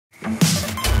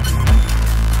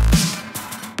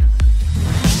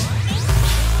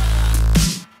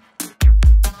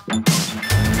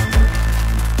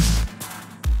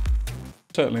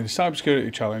certainly. The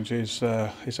Cybersecurity Challenge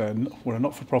we're a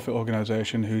not-for-profit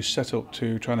organisation who's set up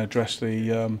to try and address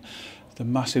the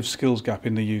massive skills gap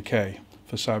in the UK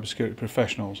for cybersecurity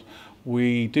professionals.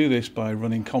 We do this by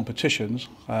running competitions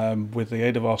with the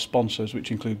aid of our sponsors, which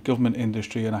include government,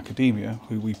 industry and academia,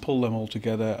 who we pull them all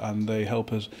together and they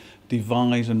help us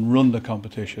devise and run the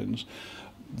competitions.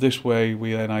 This way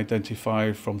we then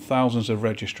identify from thousands of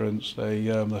registrants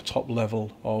the top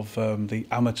level of the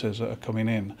amateurs that are coming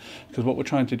in. Because what we're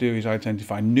trying to do is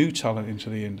identify new talent into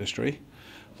the industry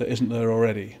that isn't there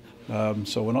already.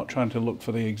 So we're not trying to look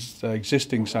for the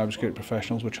existing cybersecurity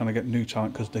professionals, we're trying to get new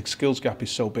talent because the skills gap is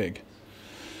so big.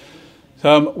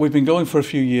 We've been going for a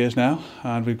few years now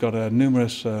and we've got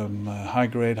numerous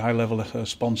high-grade, high-level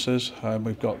sponsors.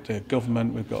 We've got the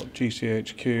government, we've got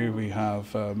GCHQ, we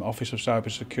have Office of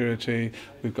Cybersecurity,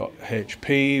 we've got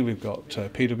HP, we've got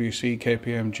PwC,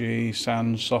 KPMG,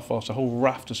 SANS, Sophos, a whole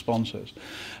raft of sponsors.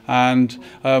 And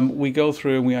we go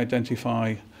through and we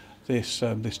identify this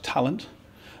talent,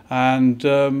 and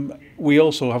we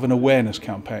also have an awareness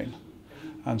campaign.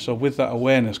 And so with that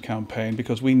awareness campaign,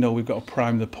 because we know we've got to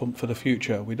prime the pump for the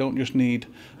future, we don't just need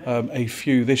a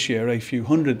few this year, a few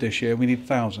hundred this year, we need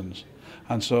thousands.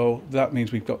 And so that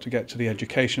means we've got to get to the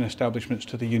education establishments,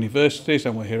 to the universities,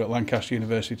 and we're here at Lancaster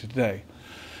University today.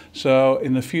 So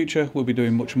in the future we'll be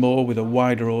doing much more with a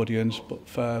wider audience,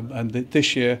 and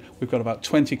this year we've got about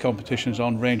 20 competitions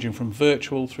on, ranging from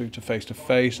virtual through to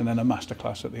face-to-face and then a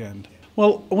masterclass at the end.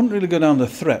 Well, I wouldn't really go down the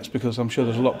threats because I'm sure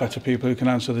there's a lot better people who can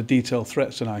answer the detailed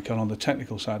threats than I can on the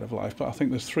technical side of life, but I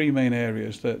think there's three main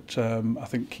areas that I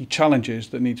think key challenges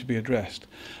that need to be addressed,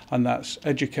 and that's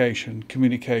education,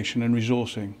 communication and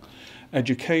resourcing.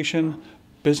 Education,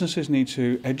 businesses need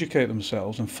to educate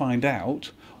themselves and find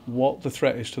out what the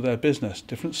threat is to their business.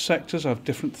 Different sectors have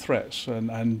different threats,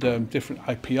 and different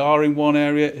IPR in one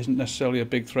area isn't necessarily a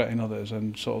big threat in others,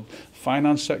 and sort of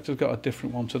finance sector's got a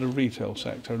different one to the retail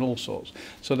sector and all sorts.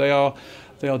 So they are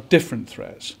different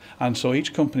threats, and so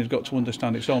each company's got to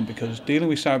understand its own, because dealing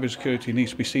with cybersecurity needs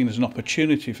to be seen as an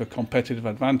opportunity for competitive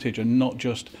advantage and not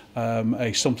just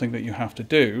something that you have to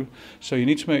do. So you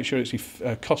need to make sure it's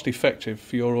cost effective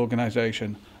for your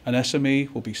organisation. An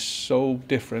SME will be so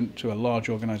different to a large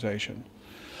organisation.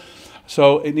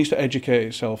 So it needs to educate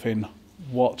itself in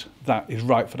what that is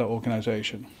right for that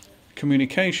organisation.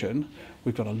 Communication,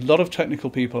 we've got a lot of technical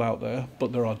people out there,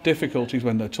 but there are difficulties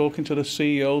when they're talking to the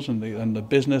CEOs and the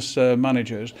business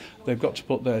managers. They've got to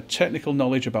put their technical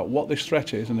knowledge about what this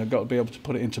threat is, and they've got to be able to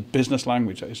put it into business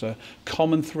language. It's a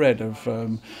common thread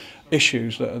of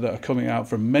issues that are coming out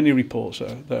from many reports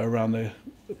that are around the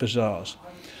bazaars.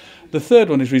 The third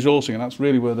one is resourcing, and that's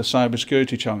really where the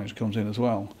cybersecurity challenge comes in as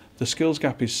well. The skills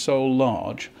gap is so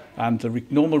large, and the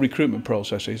normal recruitment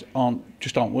processes aren't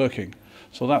working.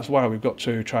 So that's why we've got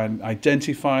to try and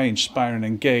identify, inspire and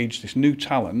engage this new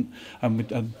talent, and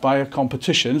via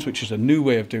competitions, which is a new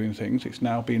way of doing things. It's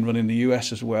now being run in the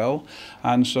US as well,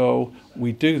 and so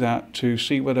we do that to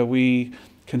see whether we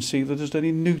can see that there's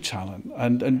any new talent,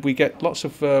 and we get lots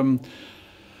of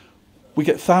we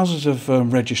get thousands of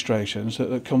registrations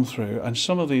that come through, and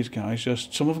some of these guys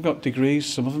some of them got degrees,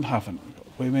 some of them haven't.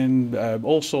 Women,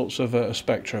 all sorts of a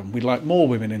spectrum. We'd like more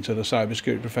women into the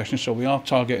cybersecurity profession, so we are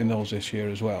targeting those this year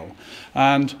as well.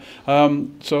 And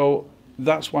so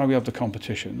that's why we have the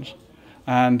competitions.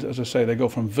 And as I say, they go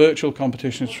from virtual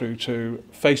competitions through to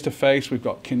face-to-face. We've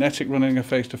got Kinetic running a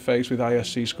face-to-face with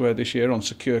ISC Squared this year on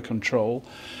secure control.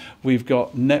 We've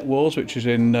got NetWars, which is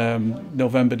in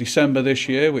November, December this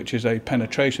year, which is a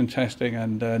penetration testing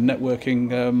and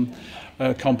networking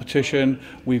competition.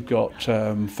 We've got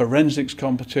forensics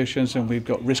competitions, and we've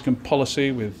got risk and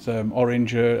policy with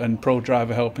Orange and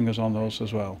ProDriver helping us on those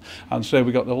as well. And so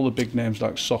we've got all the big names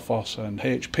like Sophos and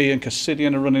HP and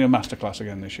Cassidian are running a masterclass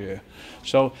again this year.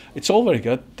 So it's all very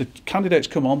good. The candidates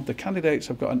come on. The candidates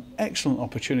have got an excellent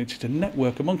opportunity to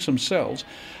network amongst themselves,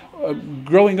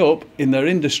 growing up in their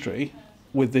industry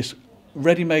with this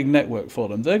ready-made network for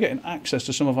them. They're getting access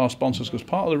to some of our sponsors, because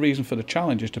part of the reason for the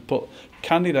challenge is to put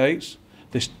candidates,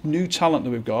 this new talent that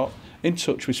we've got, in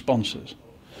touch with sponsors.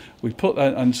 We put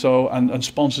that, and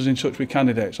sponsors in touch with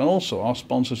candidates, and also our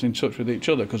sponsors in touch with each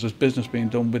other, because there's business being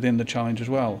done within the challenge as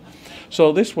well.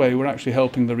 So this way we're actually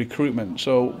helping the recruitment.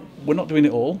 So we're not doing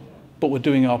it all, but we're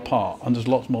doing our part, and there's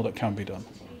lots more that can be done.